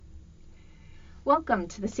Welcome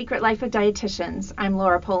to The Secret Life of Dietitians. I'm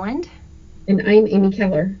Laura Poland. And I'm Amy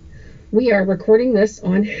Keller. We are recording this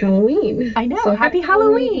on Halloween. I know, so happy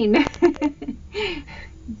Halloween.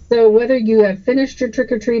 So whether you have finished your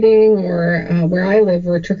trick-or-treating or where I live,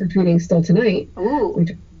 we're trick-or-treating still tonight. Ooh.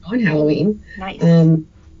 On Halloween. Nice.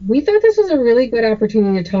 We thought this was a really good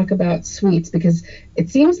opportunity to talk about sweets because it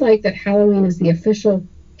seems like that Halloween is the official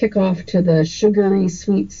kickoff to the sugary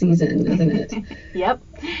sweet season, isn't it? Yep,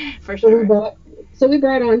 for sure. So we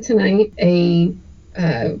brought on tonight a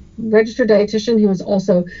registered dietitian who is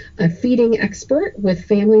also a feeding expert with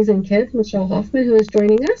families and kids, Michelle Hoffman, who is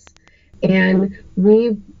joining us. And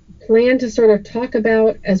we plan to sort of talk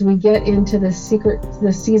about, as we get into the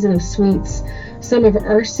season of sweets, some of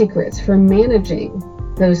our secrets for managing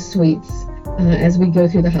those sweets as we go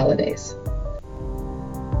through the holidays.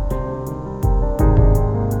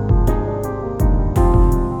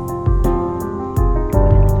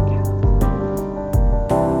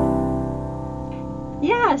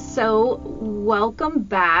 So welcome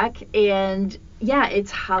back, and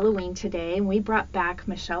it's Halloween today, and we brought back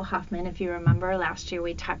Michelle Hoffman. If you remember, last year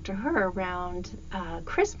we talked to her around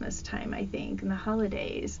Christmas time, I think, and the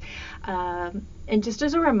holidays. And just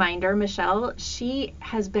as a reminder, Michelle, she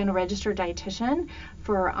has been a registered dietitian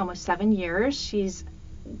for almost 7 years. She's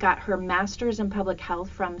got her master's in public health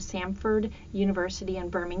from Samford University in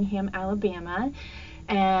Birmingham, Alabama.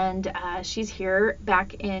 And she's here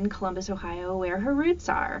back in Columbus, Ohio, where her roots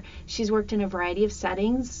are. She's worked in a variety of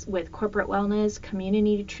settings with corporate wellness,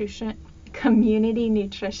 community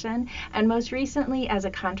nutrition, and most recently as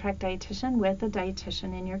a contract dietitian with a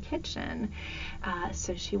dietitian in your kitchen.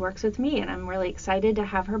 So she works with me, and I'm really excited to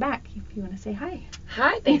have her back. If you want to say hi.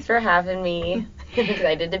 Hi, thanks for having me. I'm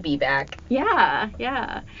excited to be back.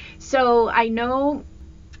 Yeah. So I know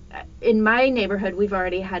in my neighborhood we've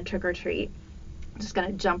already had trick or treat. Just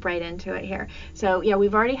going to jump right into it here. So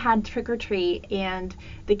we've already had trick or treat, and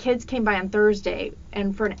the kids came by on Thursday,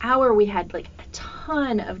 and for an hour we had like a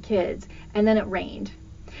ton of kids, and then it rained.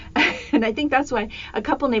 And I think that's why a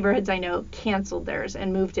couple neighborhoods I know canceled theirs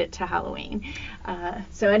and moved it to Halloween.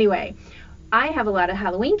 So anyway, I have a lot of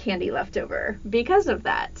Halloween candy left over because of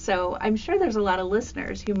that. So I'm sure there's a lot of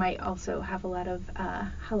listeners who might also have a lot of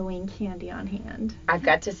Halloween candy on hand. I've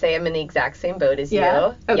got to say I'm in the exact same boat as you.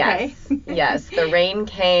 Okay. Yes. The rain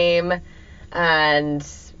came, and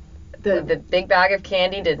the big bag of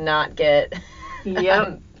candy did not get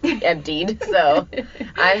emptied. So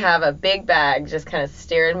I have a big bag just kind of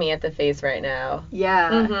staring me at the face right now.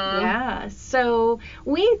 Yeah. So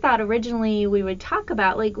we thought originally we would talk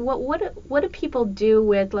about like what do people do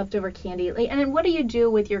with leftover candy, and then what do you do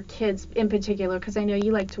with your kids in particular, because I know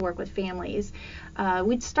you like to work with families.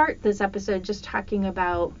 We'd start this episode just talking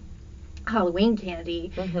about Halloween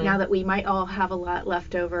candy, now that we might all have a lot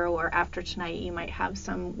left over, or after tonight you might have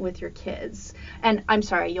some with your kids. And I'm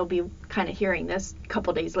sorry, you'll be kind of hearing this a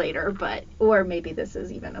couple days later, or maybe this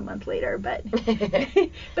is even a month later, but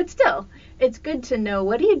but still, it's good to know,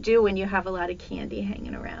 what do you do when you have a lot of candy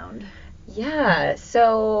hanging around? Yeah,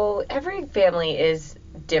 so every family is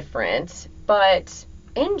different, but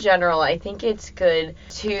in general I think it's good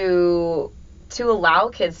to allow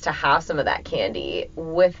kids to have some of that candy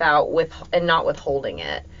and not withholding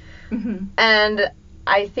it. And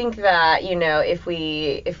I think that, if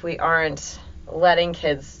we aren't letting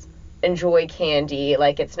kids enjoy candy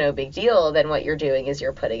like it's no big deal, then what you're doing is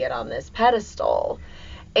you're putting it on this pedestal.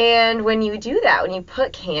 And when you do that, when you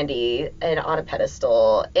put candy on a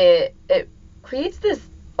pedestal, it creates this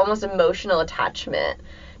almost emotional attachment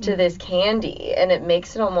to this candy, and it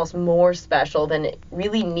makes it almost more special than it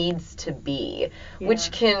really needs to be,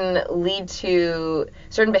 which can lead to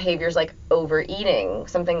certain behaviors like overeating,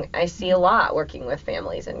 something I see a lot working with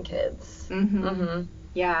families and kids.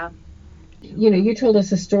 Yeah. You told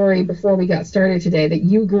us a story before we got started today that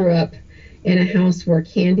you grew up in a house where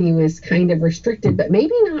candy was kind of restricted, but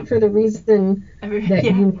maybe not for the reason that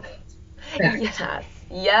you expect.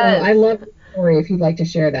 Yes. So I love the story, if you'd like to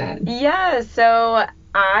share that. Yeah, so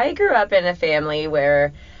I grew up in a family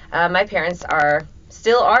where my parents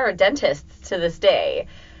still are dentists to this day.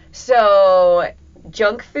 So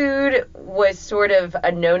junk food was sort of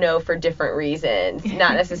a no-no for different reasons,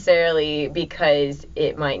 not necessarily because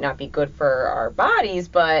it might not be good for our bodies,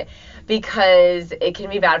 but because it can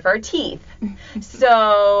be bad for our teeth.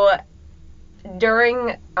 So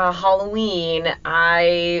during Halloween,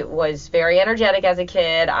 I was very energetic as a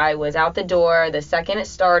kid. I was out the door the second it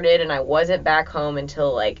started, and I wasn't back home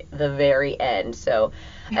until like the very end. So,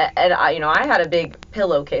 and I had a big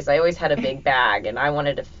pillowcase. I always had a big bag, and I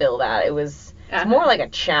wanted to fill that. It was It's more like a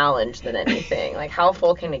challenge than anything. Like, how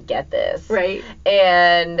full can it get this? Right.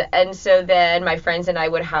 And so then my friends and I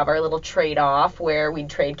would have our little trade-off where we'd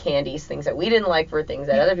trade candies, things that we didn't like for things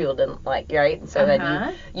that other people didn't like, right? And so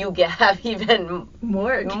then you have even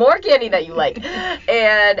more candy that you like.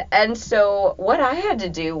 And so what I had to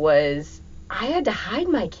do was I had to hide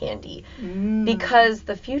my candy because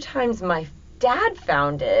the few times my dad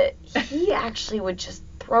found it, he actually would just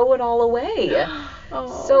throw it all away.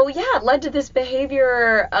 So yeah, it led to this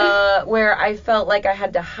behavior where I felt like I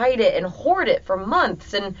had to hide it and hoard it for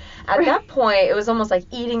months. And at that point, it was almost like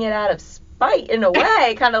eating it out of spite in a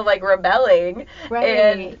way, kind of like rebelling.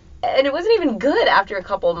 Right. And it wasn't even good after a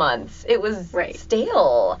couple months. It was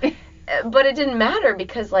stale. But it didn't matter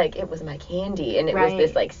because, like, it was my candy and it was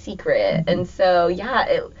this, like, secret. And so,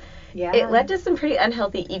 it led to some pretty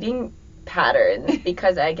unhealthy eating patterns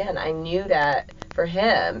because, again, I knew that for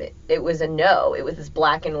him, it was a no. It was this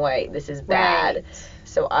black and white. This is bad. Right.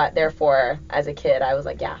 So, therefore, as a kid, I was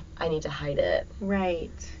like, I need to hide it.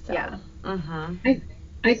 Right. So, yeah.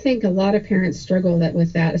 I think a lot of parents struggle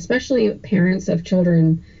with that, especially parents of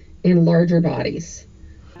children in larger bodies,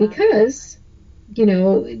 because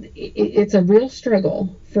it's a real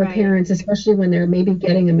struggle for parents, especially when they're maybe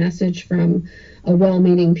getting a message from a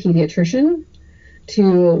well-meaning pediatrician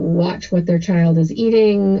to watch what their child is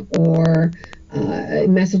eating, or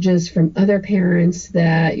messages from other parents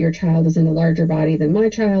that your child is in a larger body than my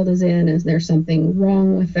child is in. Is there something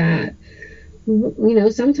wrong with that?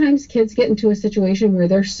 Sometimes kids get into a situation where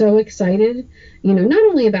they're so excited, not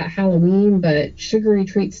only about Halloween, but sugary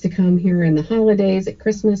treats to come here in the holidays at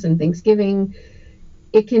Christmas and Thanksgiving.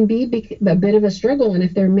 It can be a bit of a struggle, and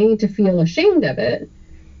if they're made to feel ashamed of it,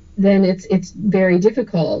 then it's very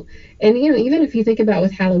difficult. And even if you think about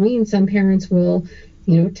with Halloween, some parents will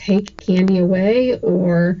take candy away,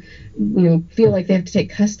 or feel like they have to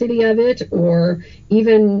take custody of it, or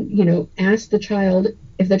even ask the child,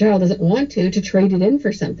 if the child doesn't want to trade it in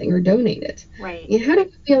for something or donate it. Right. How do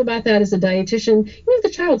you feel about that as a dietitian? If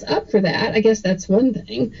the child's up for that, I guess that's one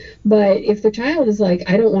thing. But if the child is like,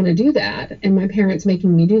 I don't want to do that, and my parent's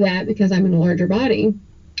making me do that because I'm in a larger body,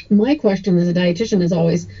 my question as a dietitian is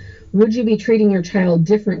always, would you be treating your child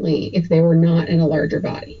differently if they were not in a larger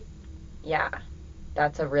body? Yeah,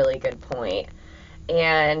 that's a really good point.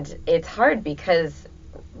 And it's hard because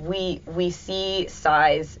we see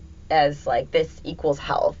size as like this equals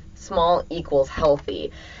health, small equals healthy.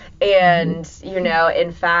 And,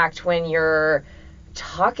 in fact, when you're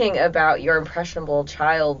talking about your impressionable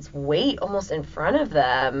child's weight almost in front of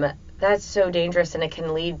them, that's so dangerous, and it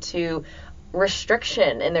can lead to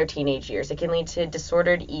restriction in their teenage years. It can lead to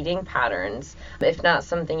disordered eating patterns, if not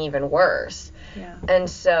something even worse. Yeah. And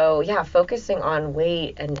so, focusing on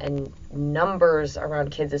weight and numbers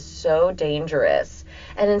around kids is so dangerous.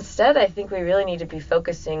 And instead, I think we really need to be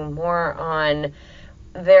focusing more on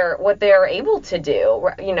what they're able to do,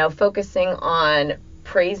 focusing on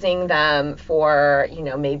praising them for,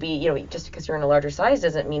 maybe, just because you're in a larger size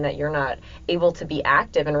doesn't mean that you're not able to be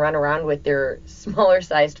active and run around with your smaller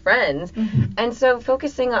sized friends. And so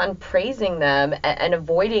focusing on praising them and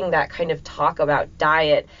avoiding that kind of talk about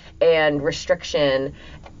diet and restriction,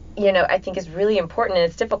 I think is really important, and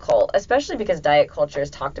it's difficult, especially because diet culture is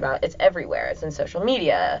talked about. It's everywhere. It's in social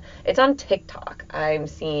media. It's on TikTok. I'm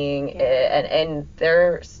seeing it, and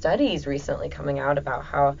there are studies recently coming out about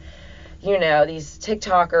how these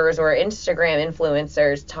TikTokers or Instagram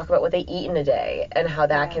influencers talk about what they eat in a day and how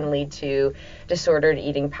that can lead to disordered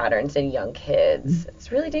eating patterns in young kids.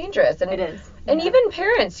 It's really dangerous. And it is. And even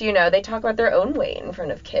parents, they talk about their own weight in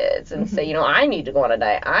front of kids and say, I need to go on a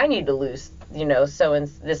diet. I need to lose, so and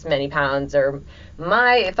this many pounds, or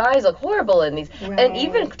my thighs look horrible in these. Right. And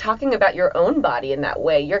even talking about your own body in that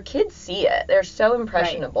way, your kids see it. They're so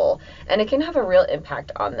impressionable, and it can have a real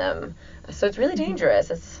impact on them. So it's really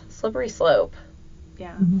dangerous. It's a slippery slope.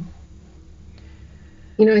 Yeah.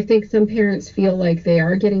 I think some parents feel like they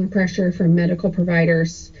are getting pressure from medical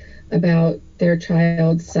providers about their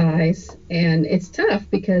child's size, and it's tough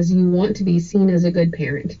because you want to be seen as a good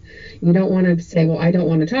parent. You don't want to say, well, I don't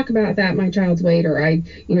want to talk about that, my child's weight, or I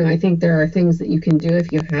think there are things that you can do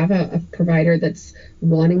if you have a provider that's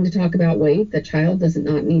wanting to talk about weight. The child does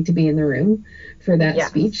not need to be in the room for that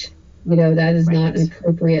speech. That is not an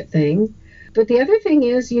appropriate thing. But the other thing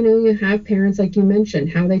is, you have parents, like you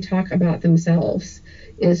mentioned, how they talk about themselves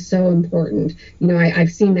is so important.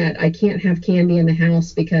 I've seen that I can't have candy in the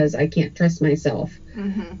house because I can't trust myself.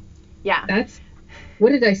 Yeah. What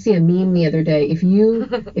did I see a meme the other day? If you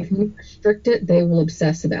restrict it, they will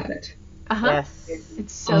obsess about it. Yes.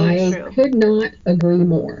 It's so true. I could not agree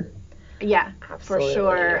more. Yeah, Absolutely. for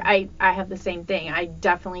sure. I have the same thing. I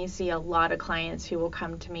definitely see a lot of clients who will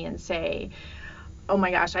come to me and say, oh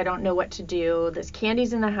my gosh, I don't know what to do. This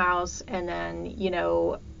candy's in the house, and then,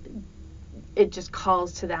 it just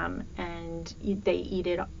calls to them, and they eat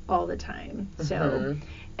it all the time. So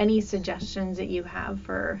any suggestions that you have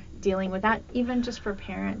for dealing with that, even just for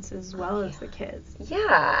parents as well as the kids?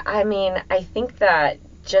 Yeah, I mean, I think that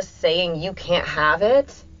just saying you can't have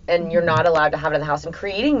it and you're not allowed to have it in the house and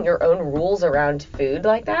creating your own rules around food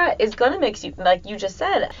like that is going to make you, like you just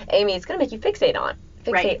said, Amy, it's going to make you fixate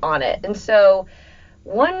on it. And so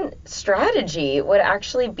one strategy would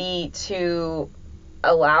actually be to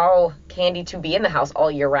allow candy to be in the house all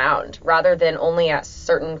year round rather than only at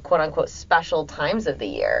certain quote unquote special times of the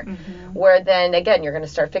year, where then again you're going to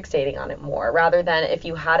start fixating on it more rather than if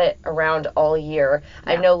you had it around all year.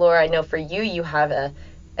 I know, Laura, I know for you have a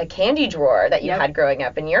candy drawer that you had growing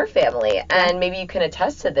up in your family, and maybe you can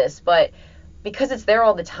attest to this, but because it's there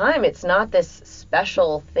all the time, it's not this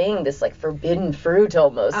special thing, this like forbidden fruit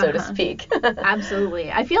almost, so to speak.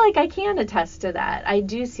 Absolutely. I feel like I can attest to that. I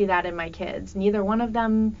do see that in my kids. Neither one of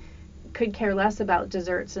them could care less about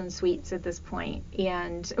desserts and sweets at this point,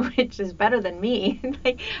 and which is better than me.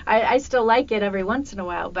 I still like it every once in a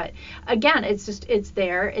while, but again, it's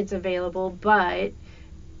there, it's available, but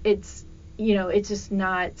it's it's just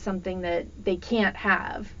not something that they can't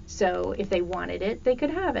have. So if they wanted it, they could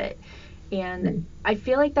have it. And I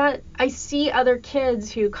feel like that I see other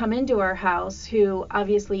kids who come into our house who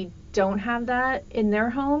obviously don't have that in their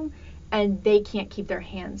home, and they can't keep their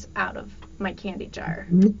hands out of my candy jar.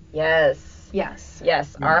 Yes.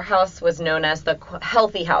 Our house was known as the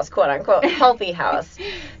healthy house, quote unquote, healthy house.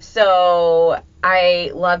 So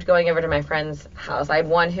I loved going over to my friend's house. I had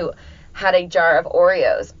one who had a jar of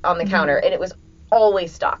Oreos on the counter, and it was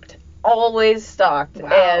always stocked.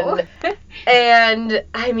 Wow. And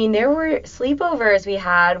I mean, there were sleepovers we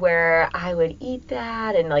had where I would eat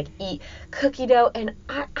that and like eat cookie dough, and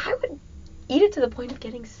I would eat it to the point of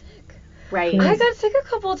getting sick. Right. I got sick a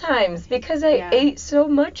couple of times because I ate so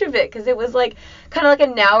much of it because it was like kind of like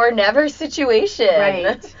a now or never situation.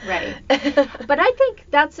 Right. But I think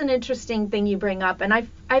that's an interesting thing you bring up, and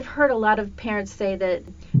I've heard a lot of parents say that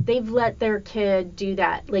they've let their kid do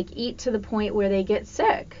that, like eat to the point where they get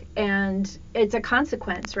sick, and it's a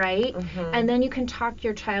consequence, right? And then you can talk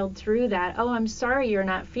your child through that. Oh, I'm sorry you're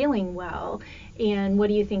not feeling well, and what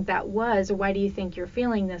do you think that was, or why do you think you're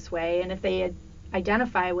feeling this way? And if they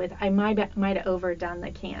identify with, I might have overdone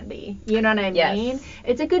the candy. You know what I mean?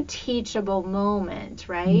 It's a good teachable moment,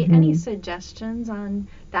 right? Any suggestions on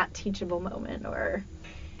that teachable moment, or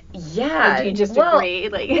do you just agree?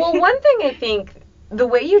 Well, one thing I think, the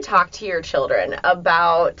way you talk to your children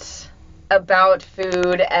about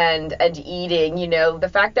food and eating, the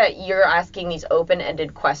fact that you're asking these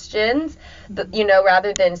open-ended questions,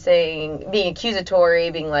 rather than being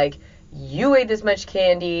accusatory, being like, you ate this much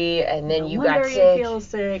candy and then you got sick. You feel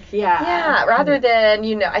sick. Yeah, rather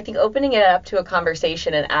than, I think opening it up to a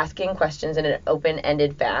conversation and asking questions in an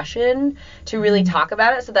open-ended fashion to really talk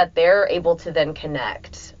about it so that they're able to then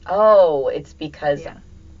connect. Oh, it's because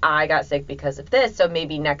I got sick because of this, so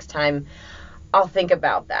maybe next time I'll think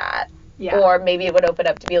about that. Or maybe it would open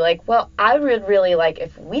up to be like, well, I would really like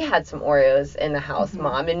if we had some Oreos in the house,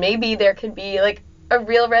 Mom, and maybe there could be like a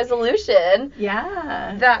real resolution.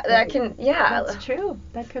 That can, That's true.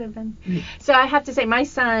 That could have been. So I have to say, my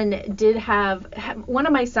son did one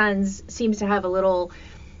of my sons seems to have a little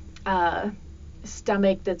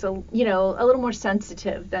stomach that's a little more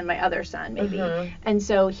sensitive than my other son, maybe. And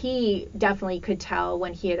so he definitely could tell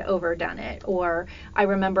when he had overdone it. Or I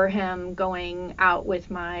remember him going out with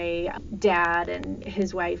my dad and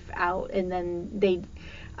his wife out, and then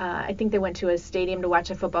I think they went to a stadium to watch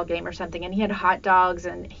a football game or something, and he had hot dogs,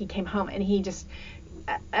 and he came home and he just,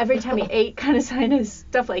 every time he ate kind of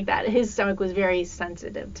stuff like that, his stomach was very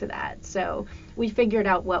sensitive to that. So we figured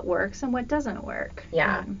out what works and what doesn't work.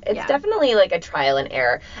 It's definitely like a trial and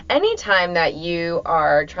error. Anytime that you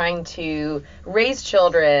are trying to raise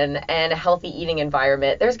children in a healthy eating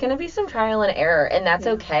environment, there's going to be some trial and error, and that's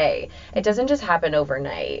okay. It doesn't just happen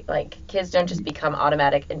overnight. Like, kids don't just become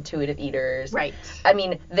automatic intuitive eaters. Right. I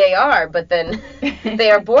mean, they are, but then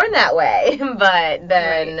they are born that way. But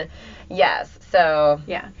then, yes. So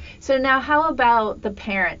So now, how about the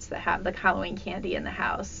parents that have the Halloween candy in the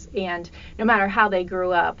house? And no matter how they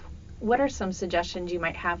grew up, what are some suggestions you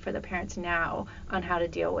might have for the parents now on how to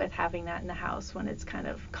deal with having that in the house when it's kind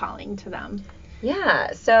of calling to them?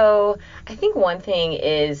 Yeah, so I think one thing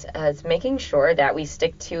is making sure that we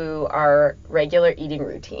stick to our regular eating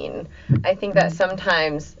routine. I think that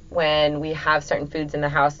sometimes when we have certain foods in the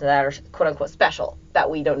house that are quote unquote special that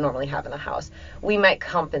we don't normally have in the house, we might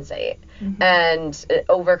compensate and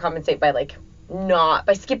overcompensate by not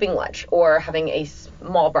by skipping lunch or having a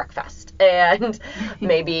small breakfast and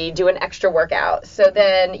maybe do an extra workout. So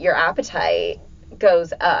then your appetite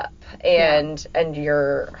goes up and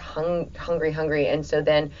you're hungry, and so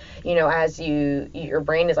then as your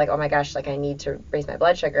brain is like, oh my gosh, I need to raise my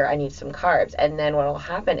blood sugar, I need some carbs, and then what will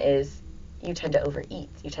happen is you tend to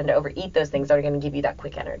overeat those things that are going to give you that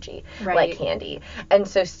quick energy, like candy. And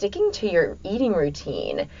so sticking to your eating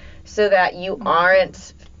routine so that you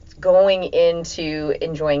aren't going into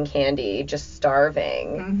enjoying candy just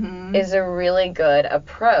starving is a really good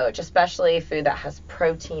approach, especially food that has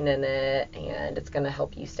protein in it, and it's going to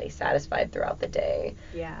help you stay satisfied throughout the day.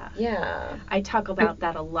 Yeah. I talk about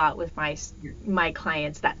that a lot with my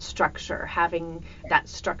clients, that structure, having that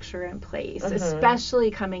structure in place,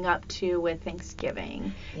 especially coming up with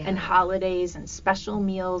Thanksgiving and holidays and special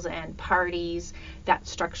meals and parties. That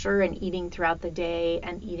structure and eating throughout the day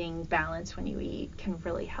and eating balance when you eat can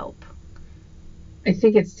really help. I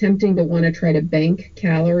think it's tempting to want to try to bank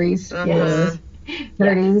calories for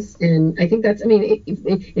parties, and I think that's,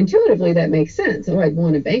 intuitively that makes sense. Oh, I'd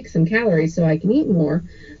want to bank some calories so I can eat more.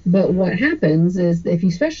 But what happens is,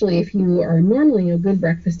 especially if you are normally a good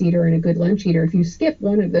breakfast eater and a good lunch eater, if you skip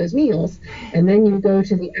one of those meals and then you go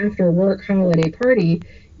to the after work holiday party,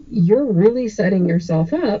 you're really setting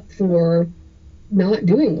yourself up for not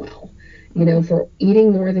doing well, for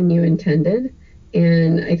eating more than you intended.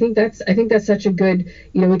 And I think that's such a good,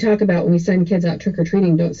 we talk about when we send kids out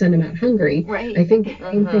trick-or-treating, don't send them out hungry. Right. I think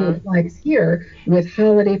the same thing applies here with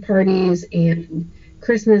holiday parties and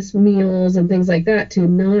Christmas meals and things like that, to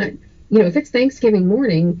not, if it's Thanksgiving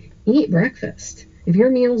morning, eat breakfast. If your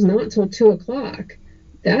meal's not till 2:00,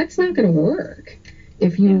 that's not going to work.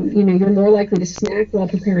 If you're more likely to snack while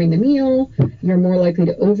preparing the meal, you're more likely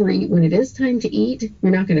to overeat when it is time to eat.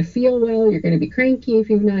 You're not going to feel well. You're going to be cranky if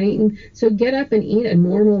you've not eaten. So get up and eat a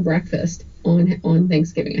normal breakfast on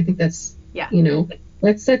Thanksgiving. I think that's,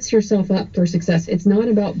 that sets yourself up for success. It's not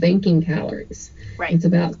about banking calories. Right. It's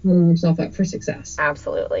about setting yourself up for success.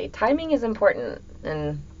 Absolutely. Timing is important,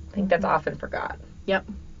 and I think that's often forgot. Yep.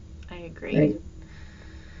 I agree. Right.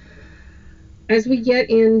 As we get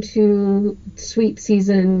into sweet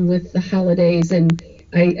season with the holidays, and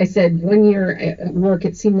I said one year at work,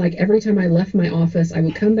 it seemed like every time I left my office, I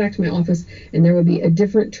would come back to my office and there would be a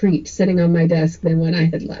different treat sitting on my desk than when I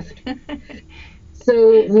had left.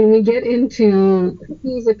 So when we get into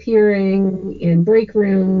cookies appearing in break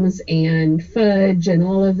rooms and fudge and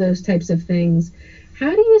all of those types of things,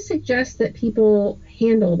 how do you suggest that people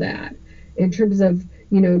handle that in terms of,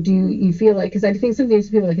 do you feel like, because I think sometimes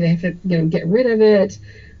people they have to, get rid of it,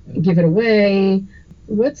 give it away.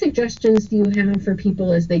 What suggestions do you have for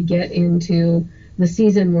people as they get into the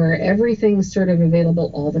season where everything's sort of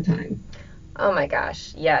available all the time? Oh my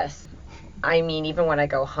gosh, yes. Even when I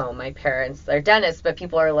go home, my parents, they're dentists, but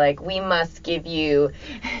people are like, we must give you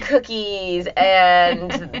cookies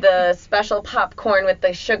and the special popcorn with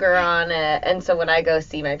the sugar on it. And so when I go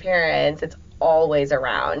see my parents, it's always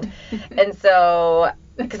around. And so,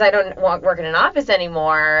 because I don't work in an office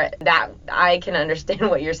anymore, that I can understand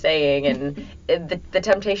what you're saying, and the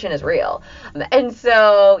temptation is real. And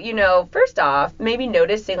so, first off, maybe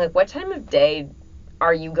noticing what time of day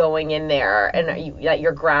are you going in there and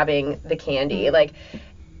you're grabbing the candy?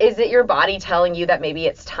 Is it your body telling you that maybe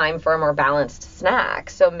it's time for a more balanced snack?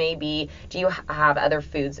 So maybe, do you have other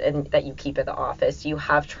foods that you keep at the office? Do you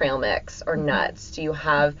have trail mix or nuts? Do you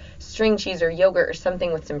have string cheese or yogurt or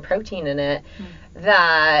something with some protein in it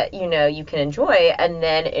that, you can enjoy, and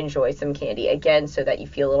then enjoy some candy again so that you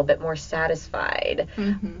feel a little bit more satisfied?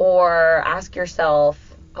 Or ask yourself,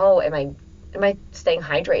 am I staying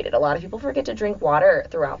hydrated? A lot of people forget to drink water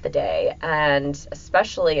throughout the day, and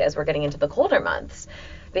especially as we're getting into the colder months,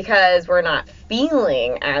 because we're not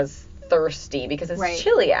feeling as thirsty because it's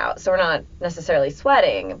chilly out, so we're not necessarily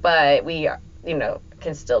sweating, but we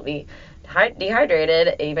can still be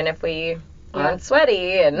dehydrated even if we aren't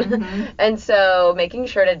sweaty, and so making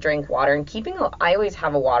sure to drink water and I always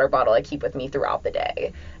have a water bottle I keep with me throughout the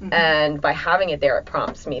day, and by having it there, it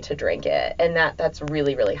prompts me to drink it, and that's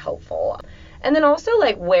really, really helpful. And then also,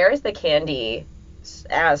 where is the candy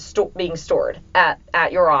being stored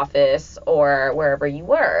at your office or wherever you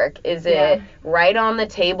work? Is it right on the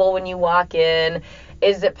table when you walk in?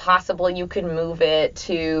 Is it possible you could move it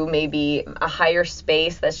to maybe a higher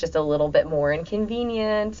space that's just a little bit more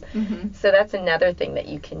inconvenient? So that's another thing that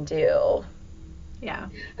you can do. Yeah.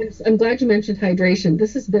 I'm glad you mentioned hydration.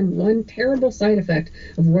 This has been one terrible side effect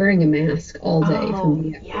of wearing a mask all day for Oh,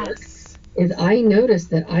 me at work. yes. Is I notice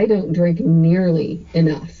that I don't drink nearly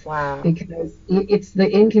enough Wow. because it's the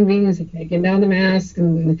inconvenience of taking down the mask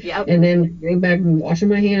Yep. and then getting back and washing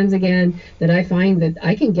my hands again that I find that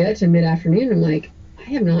I can get to mid-afternoon. I'm like, I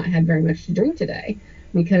have not had very much to drink today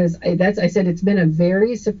because I said it's been a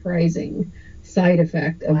very surprising side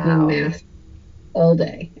effect of being Wow. masked all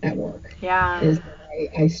day at work. Yeah. Is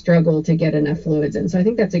I struggle to get enough fluids in. So I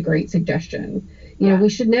think that's a great suggestion. You know, Yeah. we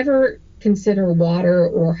should never consider water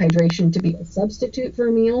or hydration to be a substitute for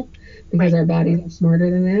a meal because Right. our bodies are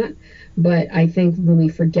smarter than that. But I think when we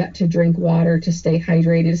forget to drink water to stay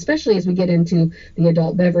hydrated, especially as we get into the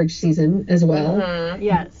adult beverage season as well, Mhm.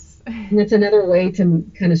 Yes. and that's another way to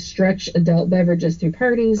kind of stretch adult beverages through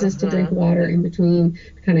parties is to drink water in between,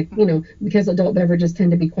 kind of, you know, because adult beverages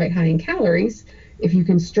tend to be quite high in calories. If you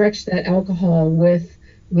can stretch that alcohol with,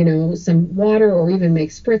 you know, some water or even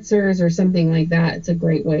make spritzers or something like that, it's a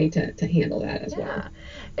great way to handle that as well.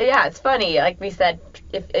 Yeah, it's funny. Like we said,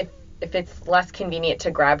 if it's less convenient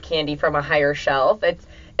to grab candy from a higher shelf, it's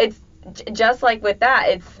just like with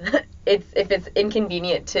that. It's if it's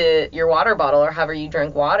inconvenient to your water bottle or however you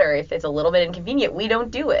drink water, if it's a little bit inconvenient, we don't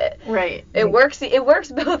do it. Right. It works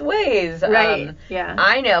both ways. Right. Yeah.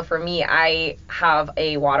 I know for me, I have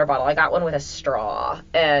a water bottle. I got one with a straw,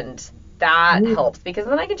 and that helps because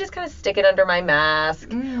then I can just kind of stick it under my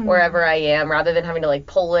mask wherever I am rather than having to like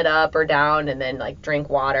pull it up or down and then like drink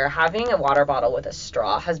water. Having a water bottle with a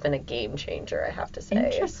straw has been a game changer, I have to say.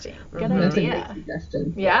 Interesting. Good That's a idea. great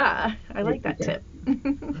suggestion. Yeah, I like that tip.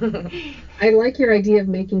 I like your idea of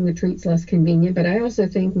making the treats less convenient, but I also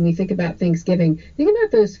think when we think about Thanksgiving, think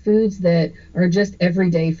about those foods that are just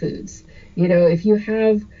everyday foods. You know, if you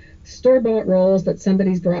have store-bought rolls that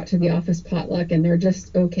somebody's brought to the office potluck and they're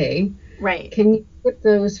just okay, Right. can you flip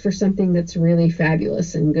those for something that's really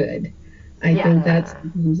fabulous and good? I think that's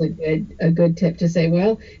a good tip to say,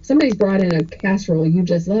 well, if somebody's brought in a casserole you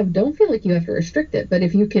just love, don't feel like you have to restrict it. But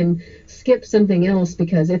if you can skip something else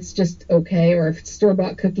because it's just okay, or if it's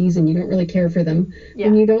store-bought cookies and you don't really care for them,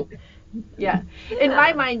 then you don't. Yeah. In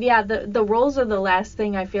my mind, the rolls are the last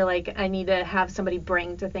thing I feel like I need to have somebody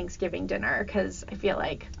bring to Thanksgiving dinner because I feel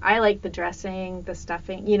like I like the dressing, the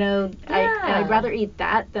stuffing, you know, and I'd rather eat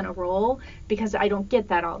that than a roll because I don't get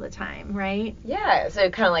that all the time, right? Yeah, so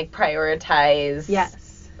kind of like prioritize.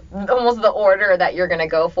 Yes. Almost the order that you're going to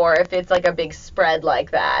go for if it's like a big spread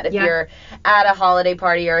like that. If you're at a holiday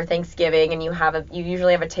party or Thanksgiving and you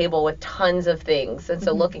usually have a table with tons of things. And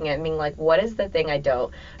so looking at it and being like, what is the thing I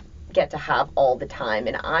don't get to have all the time,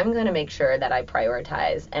 and I'm going to make sure that I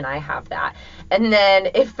prioritize and I have that. And then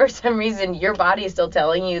if for some reason your body is still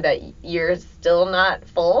telling you that you're still not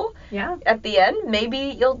full at the end,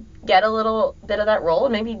 maybe you'll get a little bit of that roll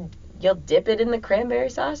and maybe you'll dip it in the cranberry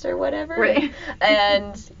sauce or whatever. Right.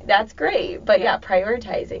 And that's great. But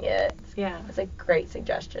prioritizing it. Yeah. That's a great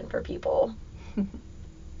suggestion for people.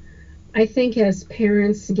 I think as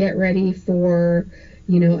parents get ready for,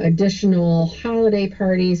 you know, additional holiday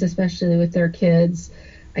parties, especially with their kids,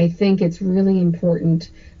 I think it's really important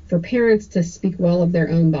for parents to speak well of their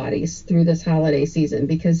own bodies through this holiday season,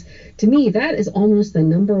 because to me, that is almost the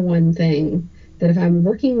number one thing that if I'm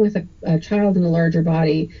working with a child in a larger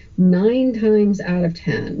body, 9 times out of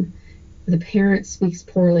 10, the parent speaks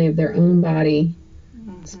poorly of their own body,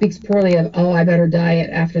 speaks poorly of, oh, I better diet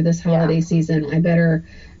after this holiday season. I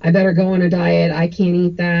better go on a diet. I can't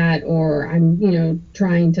eat that. Or I'm, you know,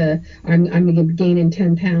 I'm going to be gaining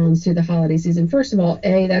 10 pounds through the holiday season. First of all,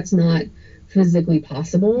 that's not physically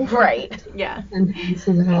possible. Right. Yeah. 10 pounds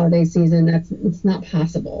through the holiday season, it's not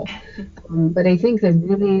possible. But I think the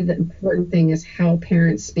important thing is how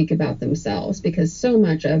parents speak about themselves, because so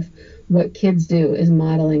much of what kids do is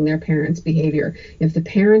modeling their parents' behavior. If the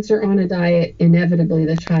parents are on a diet, inevitably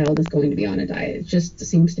the child is going to be on a diet. It just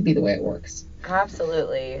seems to be the way it works.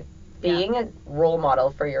 Absolutely. Being a role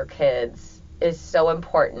model for your kids is so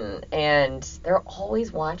important, and they're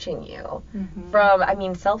always watching you. From,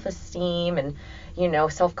 self-esteem and, you know,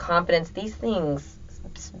 self-confidence. These things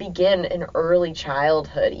begin in early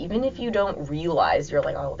childhood. Even if you don't realize, you're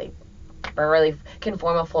like, oh, they barely can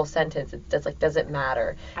form a full sentence. It's just like, doesn't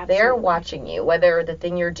matter. Absolutely. They're watching you, whether the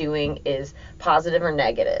thing you're doing is positive or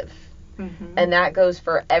negative. And that goes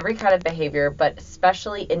for every kind of behavior, but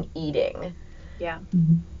especially in eating. Yeah,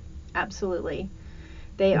 absolutely.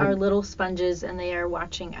 They are little sponges and they are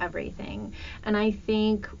watching everything. And I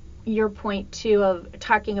think your point too of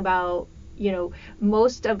talking about,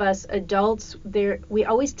 most of us adults, we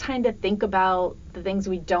always tend to think about the things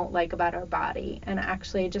we don't like about our body. And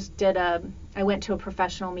actually I went to a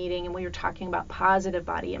professional meeting and we were talking about positive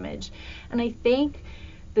body image. And I think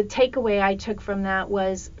the takeaway I took from that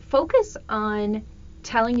was focus on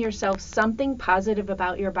telling yourself something positive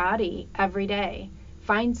about your body every day.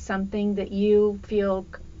 Find something that you feel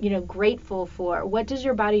grateful for. What does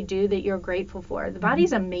your body do that you're grateful for? The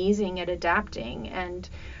body's amazing at adapting. And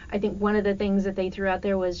I think one of the things that they threw out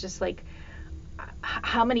there was just like,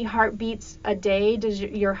 how many heartbeats a day does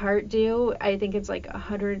your heart do? I think it's like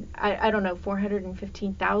 100, I don't know,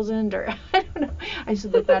 415,000 or I don't know. I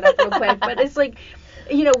should look that up real quick. But it's like,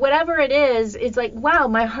 whatever it is, it's like, wow,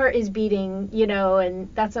 my heart is beating, and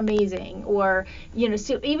that's amazing. Or,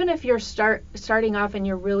 so even if you're starting off and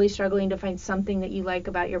you're really struggling to find something that you like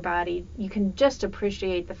about your body, you can just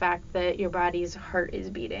appreciate the fact that your body's heart is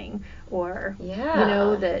beating, or,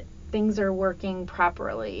 that things are working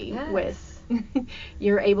properly with,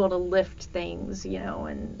 you're able to lift things,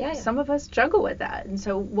 and some of us struggle with that. And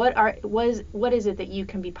so what is it that you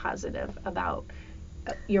can be positive about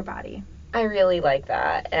your body? I really like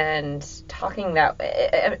that. And talking that,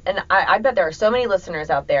 and I bet there are so many listeners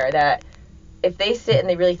out there that if they sit and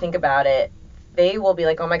they really think about it, they will be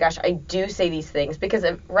like, oh my gosh, I do say these things. Because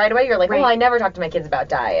right away you're like, well, I never talk to my kids about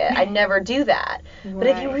diet. I never do that. Right. But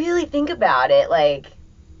if you really think about it, like,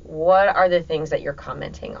 what are the things that you're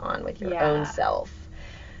commenting on with your own self?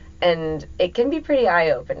 And it can be pretty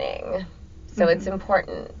eye-opening. So it's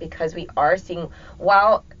important because we are seeing,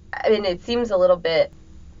 it seems a little bit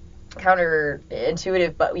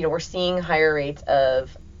counterintuitive, but we're seeing higher rates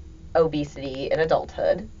of obesity in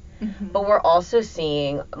adulthood, but we're also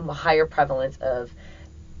seeing a higher prevalence of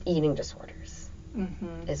eating disorders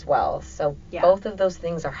as well. So both of those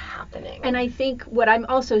things are happening. And I think what I'm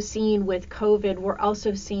also seeing with COVID, we're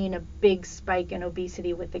also seeing a big spike in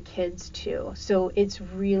obesity with the kids too. So it's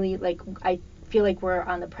really like, I feel like we're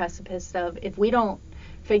on the precipice of, if we don't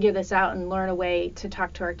figure this out and learn a way to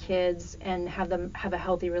talk to our kids and have them have a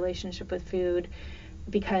healthy relationship with food,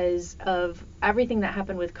 because of everything that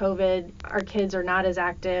happened with COVID, our kids are not as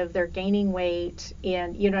active, they're gaining weight,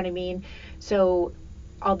 and you know what I mean? So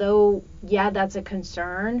although, that's a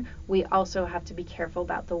concern, we also have to be careful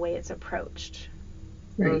about the way it's approached.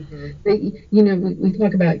 Right. We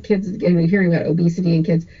talk about kids and hearing about obesity in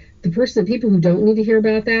kids. The people who don't need to hear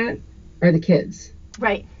about that are the kids.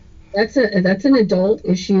 Right. That's an adult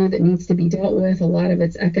issue that needs to be dealt with. A lot of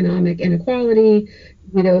it's economic inequality,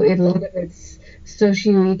 a lot of it's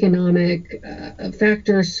socioeconomic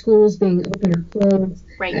factors, schools being open or closed,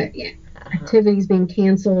 activities being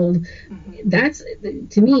canceled. That's,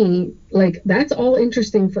 to me, like, that's all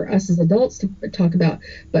interesting for us as adults to talk about,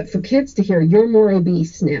 but for kids to hear you're more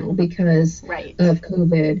obese now because of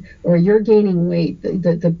COVID, or you're gaining weight,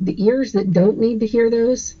 the ears that don't need to hear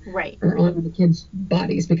those are on the kids'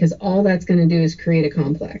 bodies, because all that's going to do is create a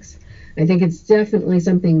complex. I think it's definitely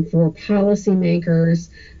something for policymakers,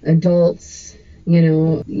 adults,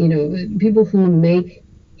 people who make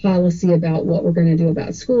policy about what we're going to do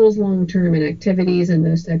about schools long term and activities and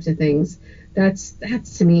those types of things. That's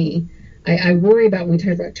to me, I worry about when we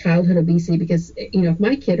talk about childhood obesity, because if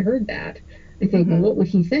my kid heard that, I think, well, what would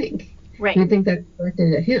he think? Right. He'd think that's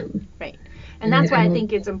directed at him. Right. And that's why I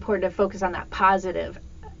think it's important to focus on that positives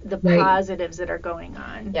that are going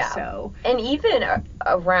on. Yeah. So, and even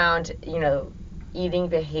around eating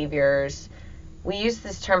behaviors, we use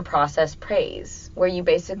this term process praise, where you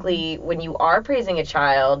basically, when you are praising a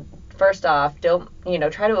child, first off, don't,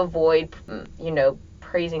 try to avoid,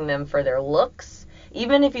 praising them for their looks,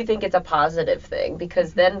 even if you think it's a positive thing,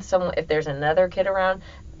 because then if there's another kid around,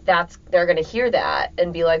 they're going to hear that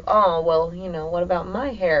and be like, oh, well, what about my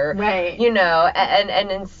hair? Right.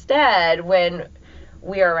 And instead, when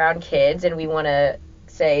we are around kids and we want to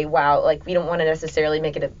say, wow, like, we don't want to necessarily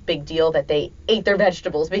make it a big deal that they ate their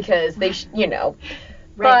vegetables because they,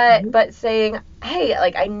 but saying, hey,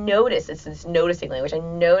 like, I notice, it's this noticing language,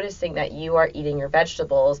 I'm noticing that you are eating your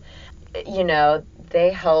vegetables, they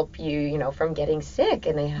help you, from getting sick,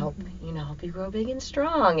 and they help, help you grow big and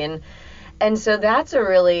strong. And so that's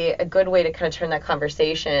a good way to kind of turn that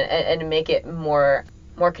conversation and make it more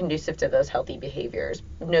conducive to those healthy behaviors.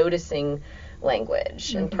 Noticing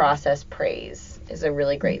language and process praise is a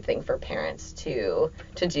really great thing for parents to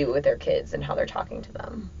do with their kids and how they're talking to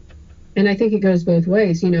them. And I think it goes both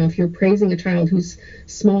ways. If you're praising a child who's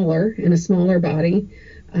smaller, in a smaller body,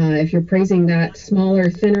 if you're praising that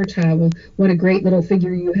smaller, thinner child, well, what a great little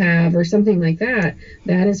figure you have, or something like that,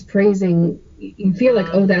 that is praising. You feel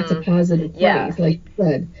like, oh, that's a positive praise, like you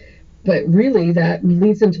said. But really, that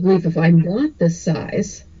leads them to believe, if I'm not this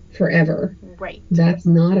size, forever, Right. that's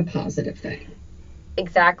not a positive thing.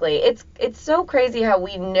 Exactly. It's so crazy how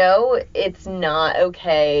we know it's not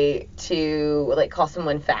okay to like call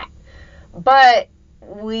someone fat. But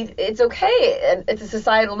it's okay, and it's a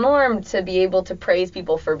societal norm to be able to praise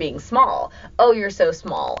people for being small. Oh, you're so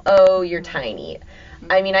small. Oh, you're tiny.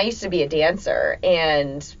 I mean, I used to be a dancer,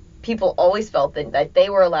 and people always felt that they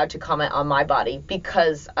were allowed to comment on my body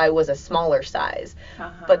because I was a smaller size.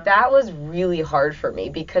 But that was really hard for me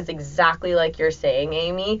because exactly like you're saying,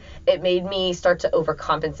 Amy, it made me start to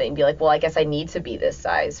overcompensate and be like, well, I guess I need to be this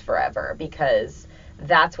size forever because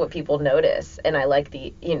that's what people notice. And I like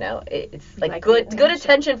it's like good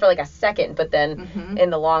attention for like a second, but then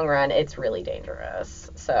in the long run, it's really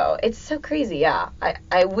dangerous. So it's so crazy. Yeah.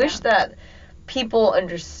 I wish that people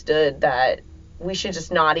understood that we should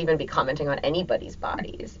just not even be commenting on anybody's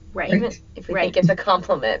bodies. Right. Even if we think it's a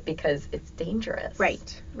compliment, because it's dangerous.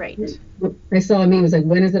 Right. I saw a meme, it was like,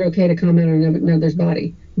 when is it okay to comment on another's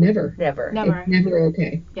body? Never. It's never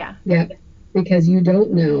okay. Yeah. Because you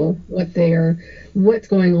don't know what's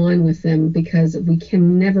going on with them, because we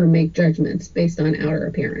can never make judgments based on outer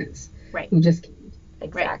appearance. Right. You just can't.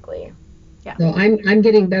 Exactly. Right. Yeah. So I'm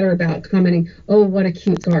getting better about commenting, oh, what a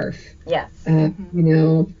cute scarf. Yes.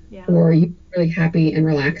 Or you really happy and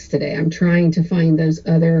relaxed today. I'm trying to find those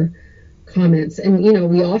other comments. And,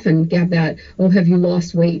 we often get that, oh, have you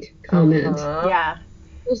lost weight comment. Yeah.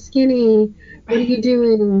 So skinny. What are you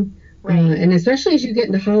doing? Right. And especially as you get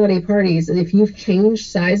into holiday parties, and if you've changed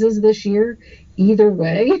sizes this year, either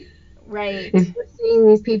way, right. If you're seeing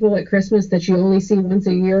these people at Christmas that you only see once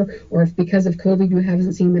a year, or if because of COVID you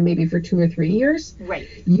haven't seen them maybe for 2 or 3 years, right.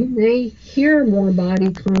 You may hear more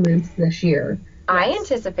body comments this year. I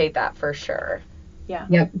anticipate that for sure. Yeah.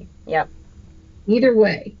 Yep. Either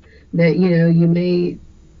way, that you may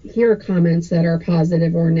hear comments that are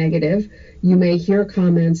positive or negative. You may hear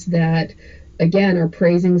comments that, again, are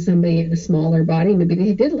praising somebody in a smaller body. Maybe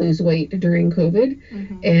they did lose weight during COVID,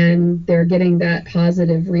 and they're getting that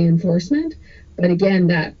positive reinforcement. But again,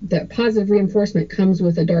 that positive reinforcement comes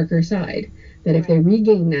with a darker side, that if they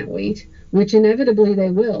regain that weight, which inevitably they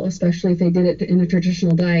will, especially if they did it in a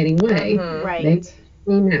traditional dieting way, they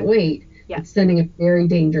gain that weight. It's sending a very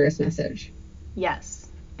dangerous message. Yes.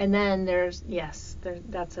 And then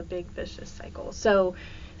that's a big vicious cycle. So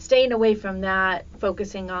staying away from that,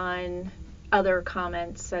 focusing on other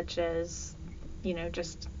comments such as,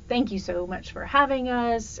 just thank you so much for having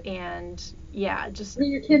us, and just what are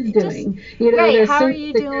your kids doing? Right, how are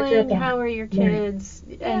you doing? How are your kids?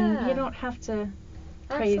 Yeah. And you don't have to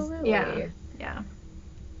praise. Absolutely.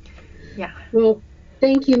 Yeah. Well,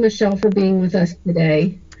 thank you, Michelle, for being with us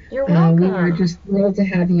today. You're welcome. We are just thrilled to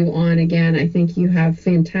have you on again. I think you have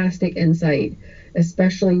fantastic insight,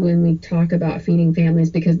 especially when we talk about feeding families,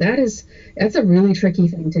 because that's a really tricky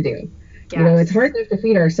thing to do. Yes. It's hard enough to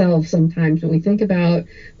feed ourselves sometimes when we think about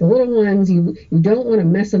the little ones. You don't want to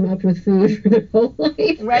mess them up with food for their whole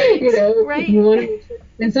life. Right. Right. You want to,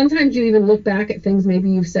 and sometimes you even look back at things maybe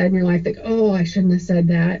you've said in your life, like, oh, I shouldn't have said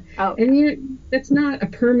that. Oh. And that's not a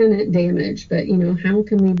permanent damage, but how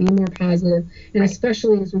can we be more positive? And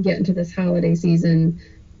especially as we get into this holiday season,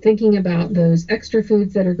 thinking about those extra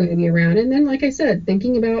foods that are going to be around. And then, like I said,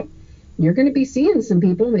 thinking about, you're going to be seeing some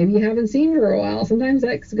people maybe you haven't seen for a while. Sometimes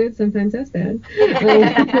that's good, sometimes that's bad.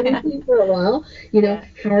 For a while,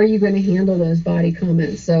 how are you going to handle those body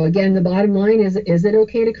comments? So again, the bottom line is it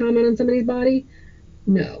okay to comment on somebody's body?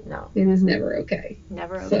 No, it is never okay.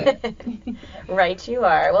 Never okay. Right, you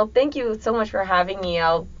are. Well, thank you so much for having me.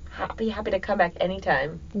 I'll be happy to come back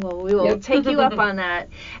anytime. Well, we will take you up on that.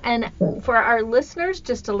 And for our listeners,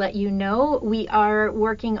 just to let you know, we are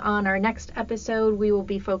working on our next episode. We will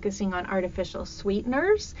be focusing on artificial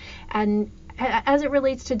sweeteners, and as it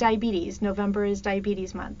relates to diabetes. November is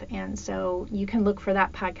Diabetes Month, and so you can look for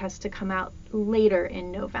that podcast to come out later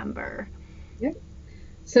in November. Yep.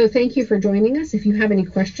 So thank you for joining us. If you have any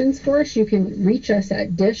questions for us, you can reach us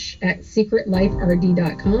at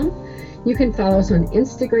dish@secretliferd.com. You can follow us on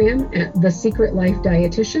Instagram at The Secret Life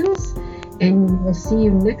Dietitians, and we'll see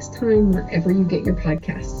you next time wherever you get your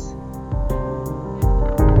podcasts.